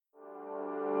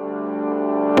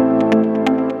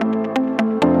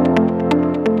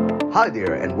Hi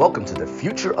there, and welcome to the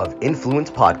Future of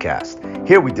Influence podcast.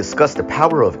 Here we discuss the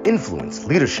power of influence,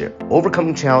 leadership,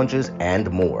 overcoming challenges, and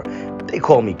more. They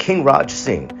call me King Raj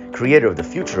Singh, creator of the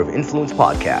Future of Influence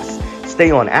podcast.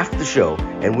 Stay on after the show,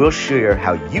 and we'll share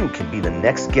how you can be the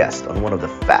next guest on one of the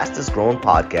fastest growing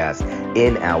podcasts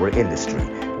in our industry.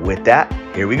 With that,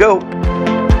 here we go.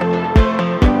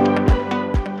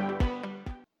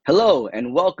 Hello,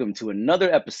 and welcome to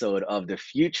another episode of the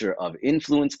Future of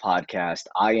Influence podcast.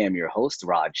 I am your host,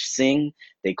 Raj Singh.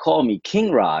 They call me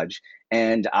King Raj,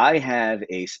 and I have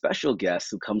a special guest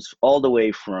who comes all the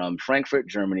way from Frankfurt,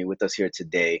 Germany with us here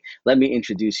today. Let me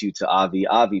introduce you to Avi.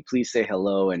 Avi, please say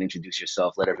hello and introduce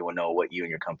yourself. Let everyone know what you and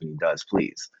your company does,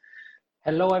 please.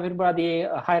 Hello, everybody.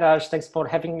 Hi, Raj. Thanks for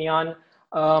having me on.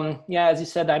 As you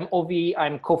said, I'm Avi.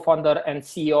 I'm co-founder and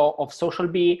CEO of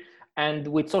SocialBee. And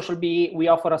with SocialBee, we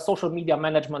offer a social media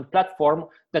management platform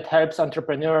that helps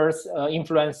entrepreneurs,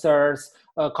 influencers,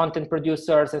 content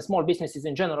producers, and small businesses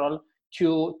in general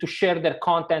to share their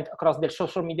content across their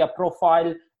social media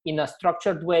profile in a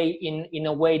structured way, in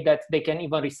a way that they can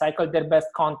even recycle their best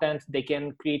content, they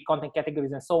can create content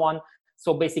categories and so on.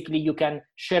 So basically, you can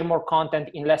share more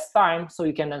content in less time, so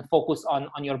you can then focus on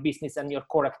your business and your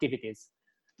core activities.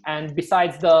 And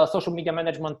besides the social media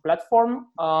management platform,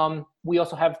 we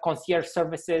also have concierge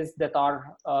services that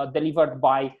are delivered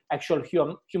by actual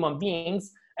human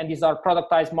beings. And these are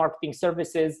productized marketing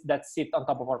services that sit on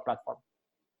top of our platform.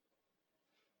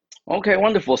 Okay,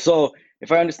 wonderful. So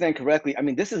if I understand correctly, I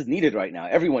mean, this is needed right now.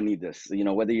 Everyone needs this,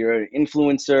 whether you're an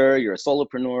influencer, you're a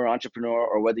solopreneur, entrepreneur,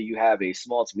 or whether you have a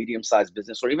small to medium-sized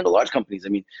business or even the large companies. I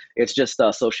mean, it's just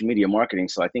social media marketing.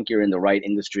 So I think you're in the right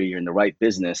industry, you're in the right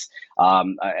business.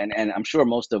 And I'm sure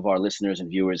most of our listeners and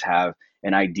viewers have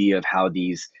an idea of how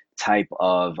these type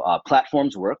of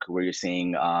platforms work, where you're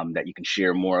saying that you can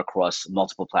share more across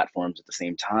multiple platforms at the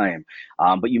same time.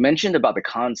 But you mentioned about the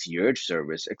concierge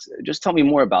service. Just tell me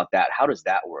more about that. How does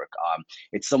that work?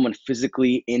 It's someone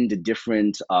physically in the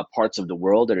different parts of the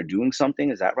world that are doing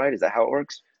something. Is that right? Is that how it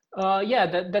works?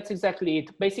 That's exactly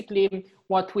it. Basically,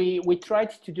 what we tried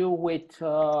to do with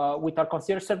our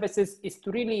concierge services is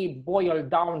to really boil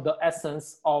down the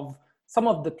essence of some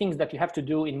of the things that you have to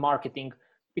do in marketing.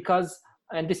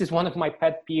 And this is one of my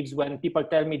pet peeves when people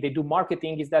tell me they do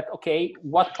marketing, is that, okay,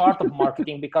 what part of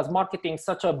marketing? Because marketing is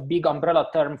such a big umbrella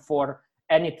term for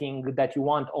anything that you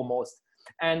want almost.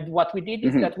 And what we did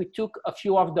is that we took a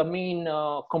few of the main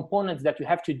components that you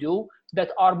have to do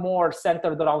that are more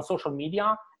centered around social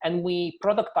media, and we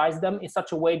productize them in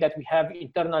such a way that we have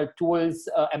internal tools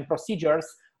and procedures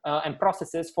and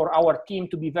processes for our team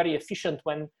to be very efficient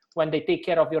when they take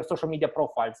care of your social media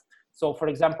profiles. So for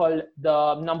example,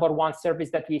 the number one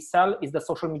service that we sell is the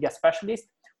social media specialist,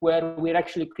 where we're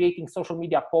actually creating social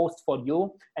media posts for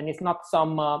you. And it's not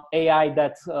some AI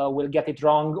that will get it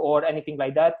wrong or anything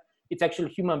like that. It's actually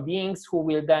human beings who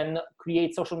will then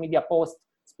create social media posts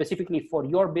specifically for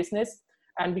your business.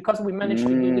 And because we managed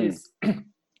to do this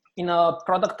in a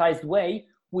productized way,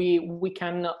 we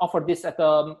can offer this at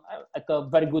a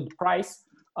very good price.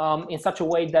 In such a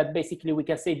way that basically we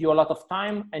can save you a lot of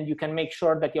time, and you can make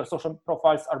sure that your social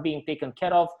profiles are being taken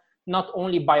care of, not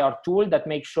only by our tool that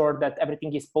makes sure that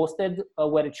everything is posted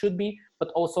where it should be, but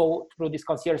also through these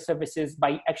concierge services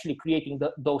by actually creating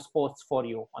those posts for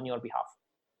you on your behalf.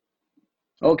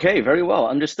 Okay, very well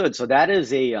understood. So that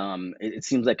is it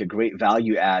seems like a great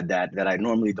value add that I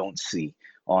normally don't see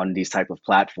on these type of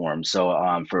platforms.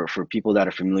 So for people that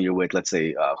are familiar with, let's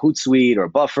say, Hootsuite or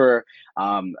Buffer,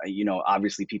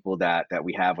 obviously people that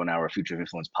we have on our Future of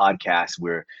Influence podcast,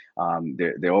 where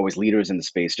they're always leaders in the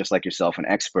space, just like yourself, and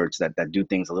experts that do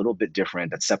things a little bit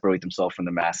different, that separate themselves from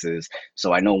the masses.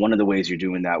 So I know one of the ways you're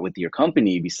doing that with your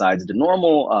company, besides the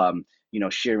normal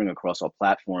sharing across all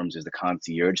platforms, is the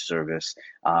concierge service.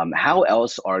 How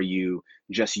else are you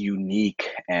just unique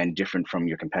and different from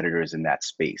your competitors in that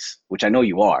space, which I know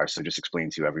you are? So just explain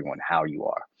to everyone how you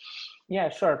are. Yeah,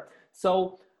 sure.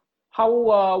 So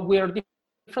how we're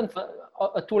different,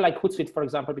 a tool like Hootsuite, for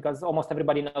example, because almost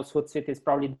everybody knows Hootsuite is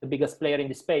probably the biggest player in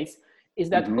the space, is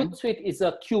that Hootsuite is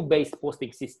a queue-based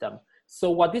posting system. So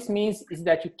what this means is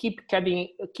that you keep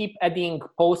adding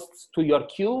posts to your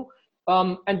queue.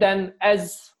 And then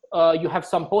as you have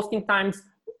some posting times,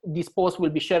 these posts will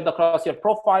be shared across your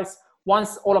profiles.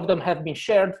 Once all of them have been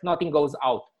shared, nothing goes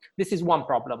out. This is one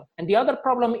problem. And the other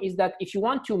problem is that if you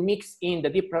want to mix in the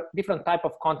different type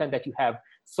of content that you have,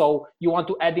 so you want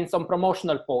to add in some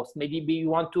promotional posts, maybe you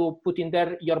want to put in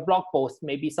there your blog post,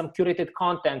 maybe some curated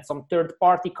content, some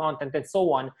third-party content, and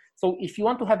so on. So if you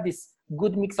want to have this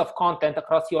good mix of content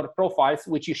across your profiles,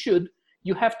 which you should,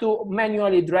 you have to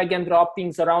manually drag and drop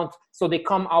things around so they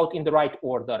come out in the right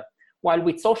order. While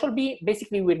with SocialBee,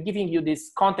 basically we're giving you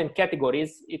these content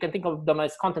categories. You can think of them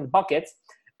as content buckets.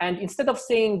 And instead of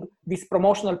saying this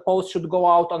promotional post should go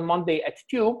out on Monday at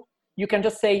 2, you can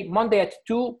just say Monday at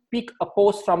 2, pick a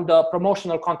post from the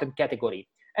promotional content category.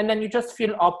 And then you just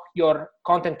fill up your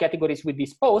content categories with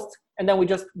these posts. And then we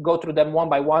just go through them one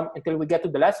by one until we get to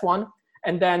the last one.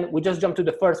 And then we just jump to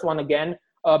the first one again.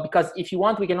 Because if you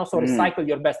want, we can also recycle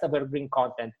your best evergreen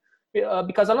content.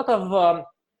 Because a lot of,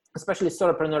 especially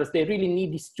solopreneurs, they really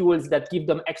need these tools that give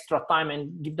them extra time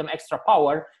and give them extra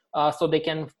power so they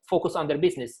can focus on their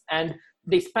business. And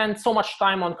they spend so much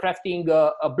time on crafting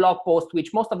a blog post,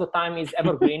 which most of the time is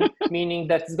evergreen, meaning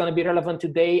that it's going to be relevant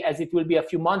today as it will be a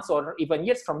few months or even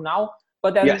years from now.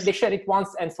 But then they share it once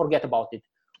and forget about it.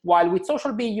 While with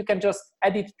SocialBee, you can just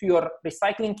add it to your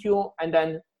recycling queue, and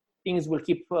then things will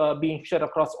keep being shared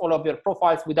across all of your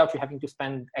profiles without you having to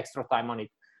spend extra time on it.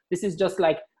 This is just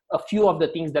like a few of the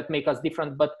things that make us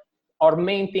different, but our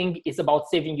main thing is about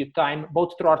saving you time,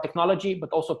 both through our technology, but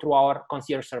also through our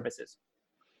concierge services.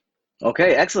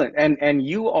 Okay, excellent. And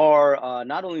you are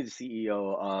not only the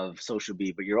CEO of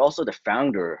SocialBee, but you're also the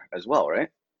founder as well, right?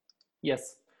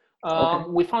 Yes.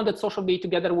 We founded SocialBee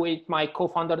together with my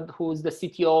co-founder, who's the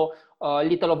CTO, a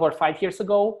little over 5 years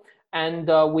ago. And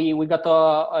we got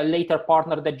a later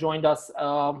partner that joined us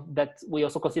that we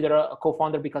also consider a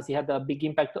co-founder because he had a big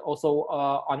impact also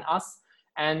on us.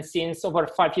 And since over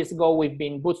 5 years ago, we've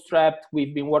been bootstrapped.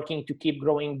 We've been working to keep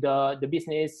growing the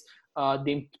business,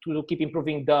 to keep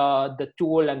improving the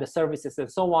tool and the services and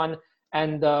so on.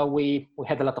 And we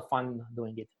had a lot of fun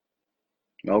doing it.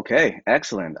 Okay,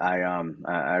 excellent.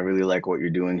 I really like what you're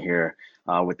doing here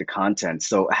with the content.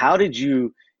 So how did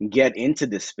you get into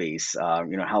this space?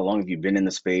 How long have you been in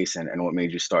the space, and what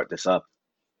made you start this up?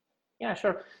 Yeah,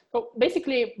 sure. So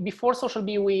basically, before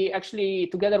SocialBee, we actually,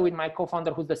 together with my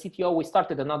co-founder, who's the CTO, we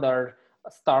started another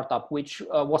startup, which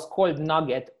was called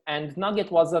Nugget. And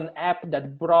Nugget was an app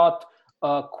that brought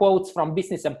quotes from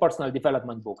business and personal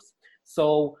development books.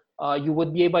 So you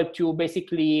would be able to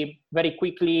basically very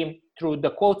quickly, through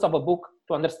the quotes of a book,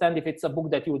 to understand if it's a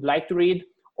book that you would like to read,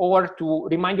 or to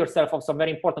remind yourself of some very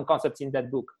important concepts in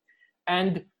that book.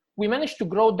 And we managed to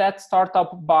grow that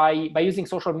startup by using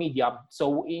social media.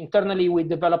 So internally, we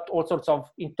developed all sorts of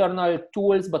internal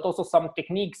tools, but also some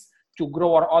techniques to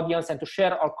grow our audience and to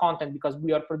share our content, because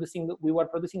we were producing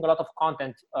a lot of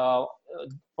content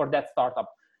for that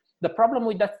startup. The problem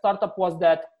with that startup was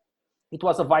that it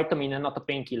was a vitamin and not a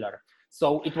painkiller.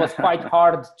 So it was quite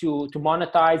hard to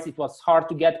monetize. It was hard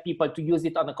to get people to use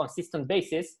it on a consistent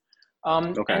basis.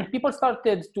 And people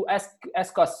started to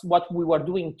ask us what we were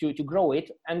doing to grow it.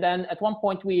 And then at one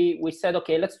point we said,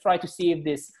 okay, let's try to see if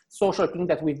this social thing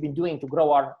that we've been doing to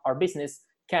grow our business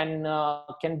can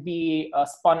be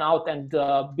spun out and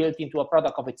built into a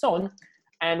product of its own.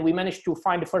 And we managed to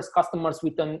find the first customers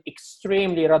with an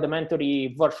extremely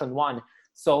rudimentary version 1.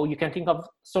 So you can think of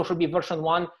SocialBee version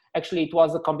 1. Actually, it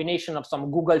was a combination of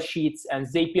some Google Sheets and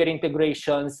Zapier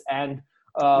integrations and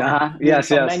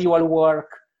manual work.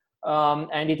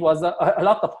 And it was a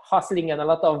lot of hustling and a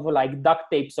lot of like duct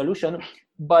tape solution,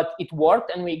 but it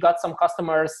worked, and we got some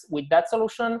customers with that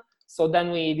solution. So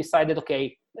then we decided,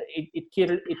 okay,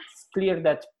 it's clear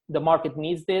that the market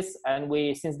needs this, and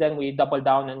since then we doubled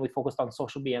down and we focused on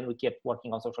SocialBee, and we kept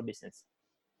working on social business.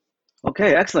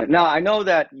 Okay, excellent. Now I know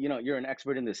that you're an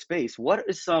expert in this space. What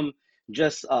is some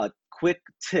just quick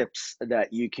tips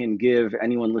that you can give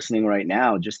anyone listening right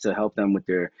now, just to help them with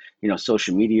their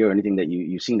social media or anything that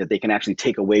you've seen that they can actually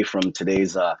take away from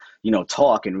today's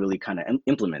talk and really kind of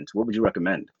implement? What would you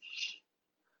recommend?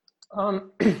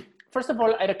 First of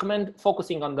all, I recommend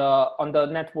focusing on the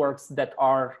networks that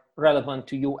are relevant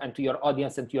to you and to your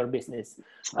audience and to your business,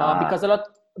 because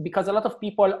a lot of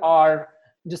people are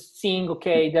just seeing,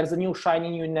 okay, there's a new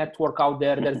shiny new network out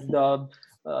there. There's the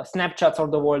Snapchats of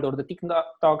the world or the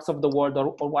TikToks of the world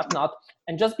or whatnot.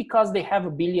 And just because they have a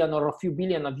billion or a few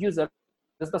billion of users,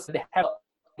 they have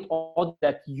all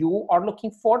that you are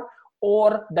looking for,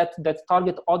 or that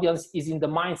target audience is in the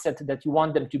mindset that you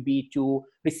want them to be to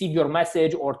receive your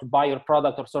message or to buy your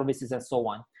product or services and so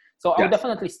on. So I would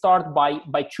definitely start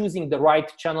by choosing the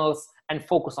right channels and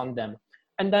focus on them.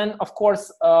 And then, of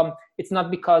course, it's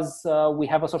not because we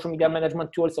have a social media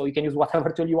management tool, so you can use whatever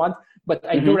tool you want. But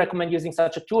I do recommend using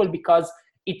such a tool because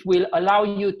it will allow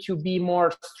you to be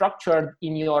more structured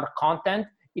in your content.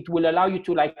 It will allow you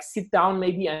to sit down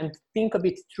maybe and think a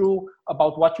bit through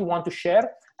about what you want to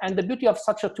share. And the beauty of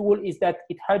such a tool is that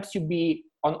it helps you be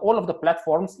on all of the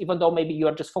platforms, even though maybe you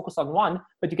are just focused on one,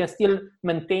 but you can still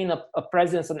maintain a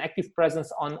presence, an active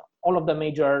presence on all of the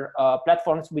major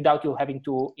platforms without you having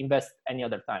to invest any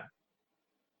other time.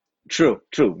 True,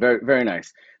 true. Very, very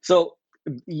nice. So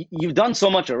you've done so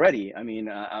much already. I mean,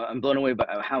 I'm blown away by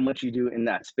how much you do in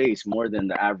that space, more than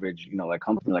the average, like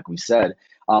company, like we said.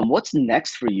 What's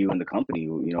next for you in the company?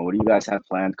 What do you guys have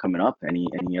planned coming up?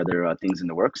 Any other things in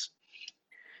the works?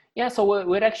 Yeah, so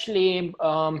we're actually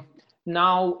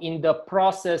now in the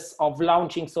process of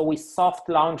launching. So we soft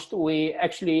launched, we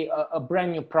actually a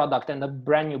brand new product and a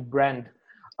brand new brand.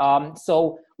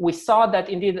 So we saw that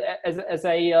indeed, as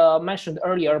I mentioned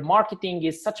earlier, marketing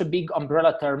is such a big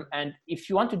umbrella term. And if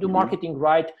you want to do Hmm. marketing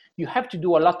right, you have to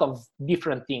do a lot of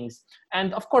different things.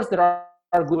 And of course, there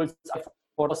are goals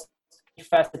for those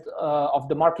facet of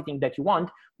the marketing that you want,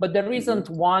 but there Hmm. isn't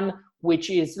one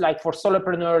which is like for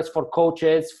solopreneurs, for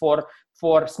coaches, for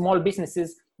small businesses,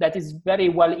 that is very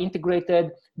well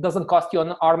integrated, doesn't cost you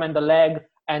an arm and a leg,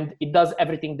 and it does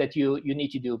everything that you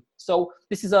need to do. So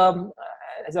this is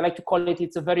as I like to call it,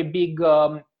 it's a very big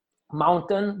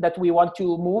mountain that we want to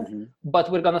move, Hmm. but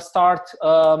we're going to start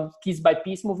piece by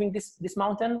piece moving this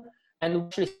mountain. And we're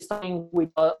actually starting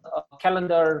with a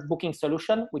calendar booking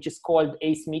solution, which is called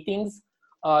Ace Meetings.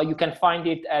 You can find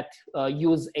it at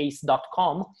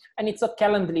useace.com, and it's a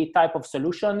Calendly type of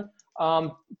solution.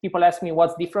 People ask me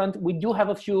what's different. We do have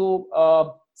a few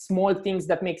small things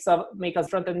that make us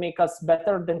different and make us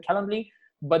better than Calendly,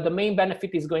 but the main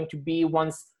benefit is going to be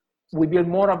once we build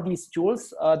more of these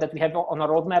tools that we have on our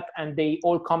roadmap, and they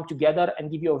all come together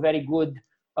and give you a very good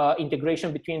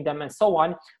integration between them and so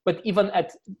on. But even at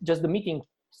just the meeting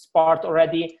part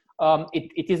already,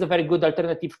 it is a very good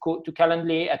alternative to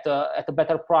Calendly at a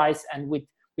better price and with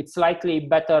slightly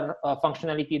better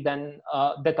functionality than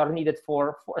that are needed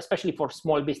for especially for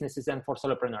small businesses and for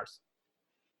solopreneurs.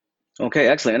 Okay,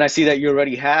 excellent. And I see that you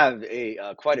already have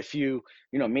a quite a few,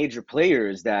 major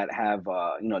players that have,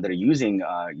 that are using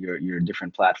your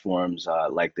different platforms,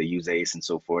 like the UseAce and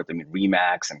so forth. I mean,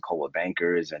 Remax and Coldwell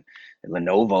Bankers and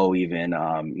Lenovo, even.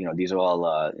 These are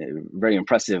all very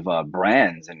impressive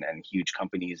brands and huge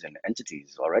companies and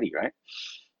entities already, right?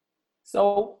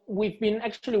 So we've been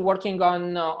actually working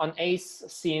on Ace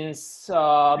since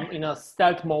in a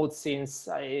stealth mode since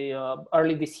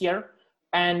early this year,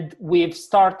 and we've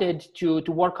started to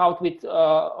work out with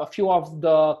a few of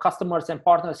the customers and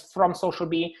partners from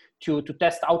SocialBee to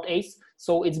test out Ace.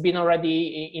 So it's been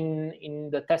already in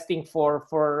the testing for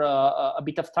a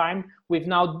bit of time. We've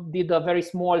now did a very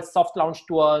small soft launch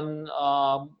to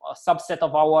a subset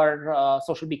of our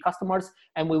SocialBee customers,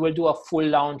 and we will do a full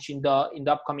launch in the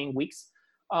upcoming weeks.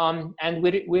 And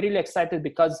we're really excited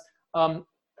because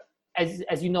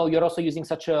as you know, you're also using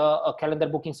such a calendar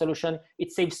booking solution.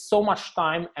 It saves so much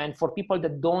time, and for people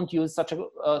that don't use such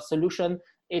a solution,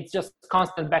 it's just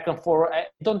constant back and forth. I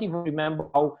don't even remember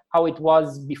how it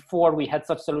was before we had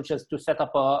such solutions to set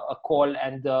up a call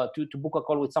and to book a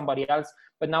call with somebody else.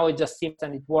 But now it just seems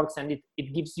and it works, and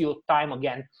it gives you time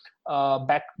again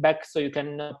back so you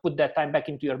can put that time back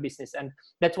into your business. And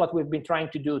that's what we've been trying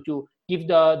to do, to give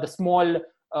the small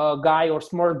guy or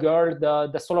small girl,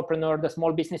 the solopreneur, the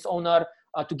small business owner,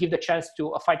 to give the chance to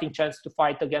a fighting chance to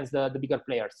fight against the bigger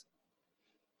players.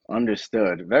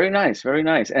 Understood. Very nice, very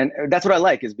nice. And that's what I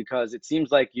like, is because it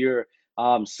seems like you're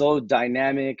so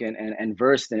dynamic and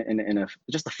versed in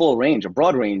just a full range, a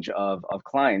broad range of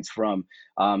clients from,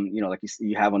 like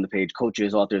you have on the page,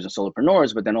 coaches, authors, and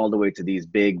solopreneurs, but then all the way to these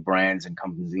big brands and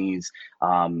companies,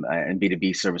 and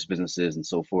B2B service businesses and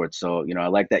so forth. So, I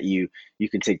like that you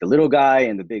can take the little guy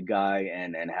and the big guy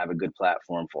and have a good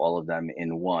platform for all of them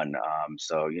in one.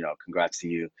 So, congrats to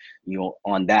you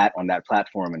on that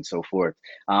platform and so forth.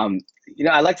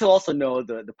 I like to also know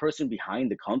the person behind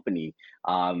the company,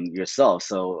 yourself.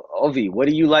 So, Ovi, what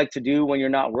do you like to do when you're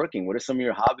not working? What are some of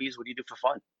your hobbies? What do you do for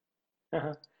fun?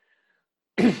 Uh-huh.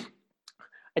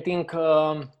 I think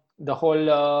the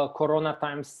whole Corona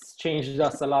times changed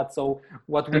us a lot. So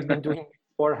what we've been doing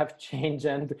before have changed,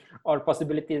 and our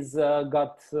possibilities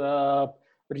got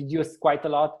reduced quite a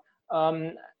lot.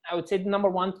 I would say the number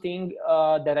one thing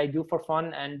that I do for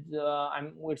fun, and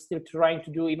we're still trying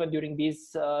to do even during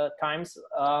these times,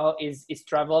 is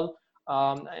travel.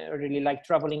 I really like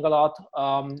traveling a lot,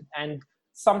 and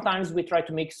sometimes we try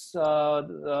to mix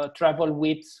travel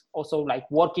with also like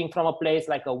working from a place,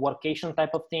 like a workation type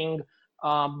of thing,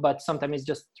 but sometimes it's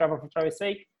just travel for travel's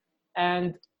sake.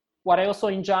 And what I also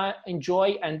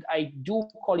enjoy, and I do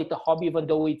call it a hobby, even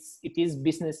though it is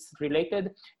business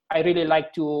related, I really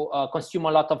like to consume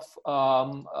a lot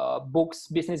of books,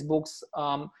 business books,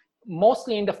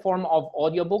 mostly in the form of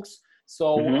audiobooks.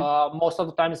 So Hmm. most of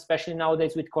the time, especially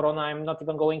nowadays with Corona, I'm not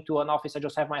even going to an office. I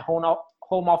just have my home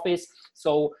office.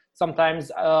 So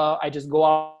sometimes I just go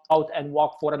out and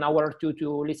walk for an hour or two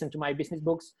to listen to my business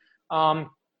books.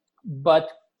 But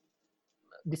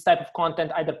this type of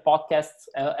content, either podcasts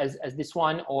as this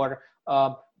one, or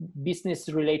business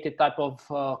related type of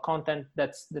content.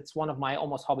 That's one of my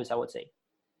almost hobbies, I would say.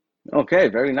 Okay,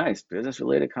 very nice. Business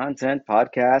related content,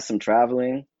 podcasts, some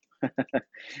traveling.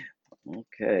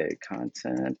 Okay,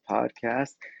 content,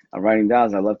 podcast. I'm writing down,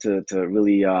 as I love to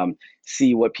really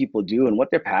see what people do and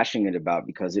what they're passionate about,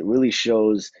 because it really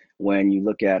shows when you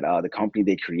look at the company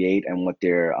they create and what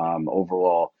their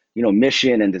overall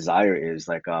mission and desire is.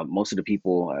 Like most of the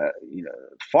people,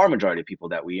 far majority of people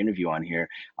that we interview on here,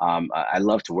 I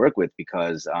love to work with,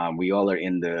 because we all are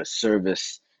in the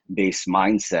service based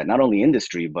mindset, not only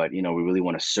industry, but we really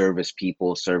want to service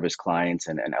people, service clients,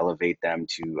 and elevate them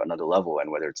to another level. And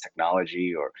whether it's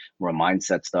technology or more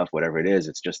mindset stuff, whatever it is,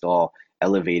 it's just all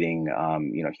elevating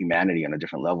humanity on a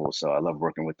different level. So I love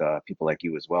working with people like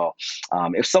you as well.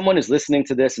 If someone is listening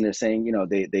to this and they're saying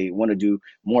they want to do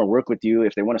more work with you,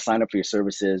 if they want to sign up for your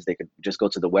services, they could just go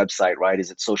to the website, right? Is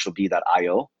it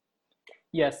socialbee.io?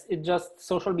 Yes, it's just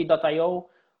socialbee.io.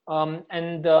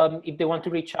 If they want to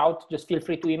reach out, just feel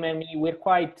free to email me. We're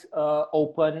quite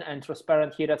open and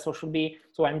transparent here at SocialBee.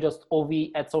 So I'm just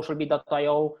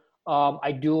ov@socialbee.io.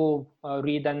 I do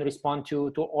read and respond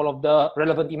to all of the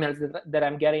relevant emails that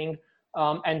I'm getting.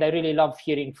 And I really love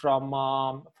hearing from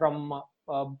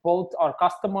both our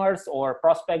customers or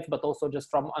prospects, but also just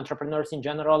from entrepreneurs in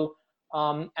general.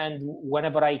 And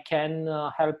whenever I can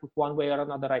help one way or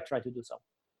another, I try to do so.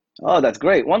 Oh, that's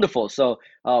great. Wonderful. So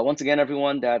once again,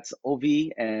 everyone, that's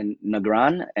Ovi and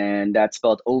Negrean, and that's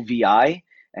spelled OVI.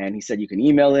 And he said you can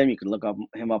email him. You can look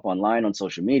him up online on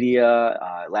social media.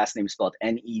 Last name is spelled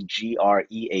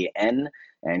Negrean.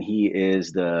 And he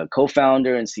is the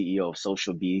co-founder and CEO of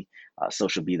SocialBee,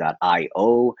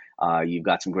 socialbee.io. You've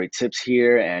got some great tips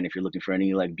here. And if you're looking for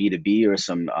any like B2B or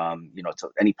some,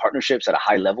 any partnerships at a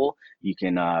high level, you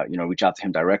can, reach out to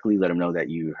him directly. Let him know that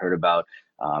you heard about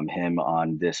him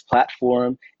on this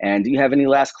platform. And do you have any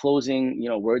last closing,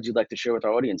 words you'd like to share with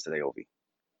our audience today, Ovi?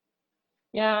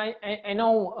 Yeah, I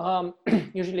know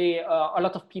usually a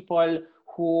lot of people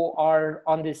who are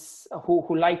on this,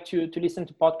 who like to listen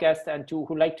to podcasts and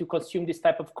who like to consume this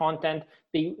type of content,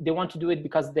 they want to do it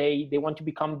because they want to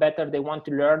become better, they want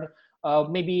to learn.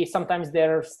 Maybe sometimes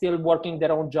they're still working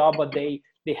their own job, but they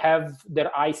have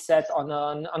their eyes set on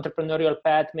an entrepreneurial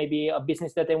path, maybe a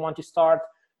business that they want to start.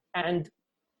 And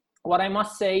what I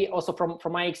must say also from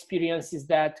my experience is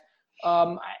that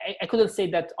I couldn't say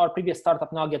that our previous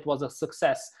startup Nugget was a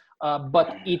success,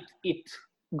 but it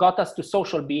got us to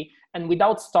SocialBee, and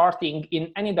without starting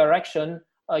in any direction,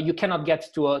 you cannot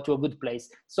get to a good place.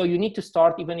 So you need to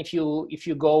start, even if you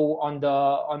go on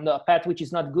the path which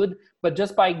is not good, but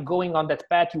just by going on that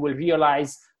path, you will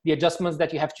realize the adjustments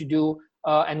that you have to do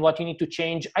and what you need to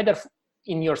change, either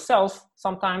in yourself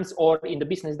sometimes or in the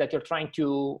business that you're trying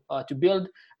to build,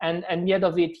 and at the end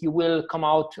of it you will come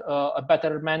out a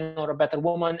better man or a better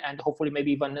woman, and hopefully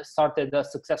maybe even started a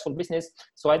successful business.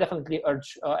 So I definitely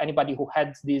urge anybody who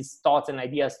had these thoughts and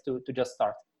ideas to just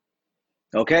start.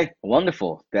 Okay,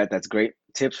 wonderful. That's great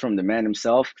tips from the man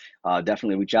himself.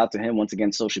 Definitely reach out to him. Once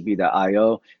again,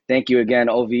 socialbee.io. Thank you again,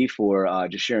 Ovi, for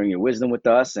just sharing your wisdom with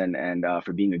us and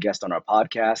for being a guest on our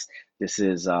podcast. This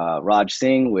is Raj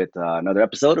Singh with another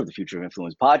episode of the Future of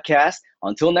Influence podcast.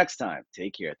 Until next time,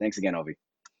 take care. Thanks again, Ovi.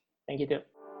 Thank you too.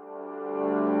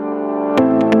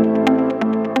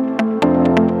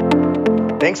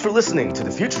 Thanks for listening to the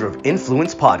Future of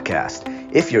Influence podcast.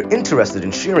 If you're interested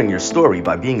in sharing your story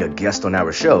by being a guest on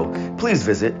our show, please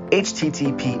visit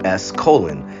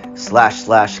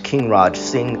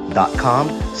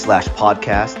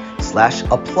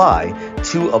https://kingrajsingh.com/podcast/apply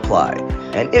to apply.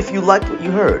 And if you liked what you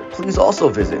heard, please also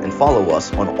visit and follow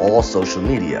us on all social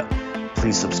media.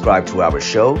 Please subscribe to our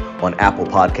show on Apple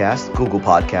Podcasts, Google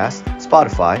Podcasts,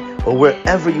 Spotify, or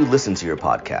wherever you listen to your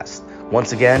podcasts.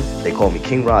 Once again, they call me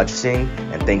King Raj Singh,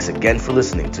 and thanks again for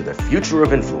listening to the Future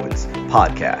of Influence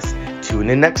podcast. Tune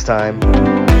in next time.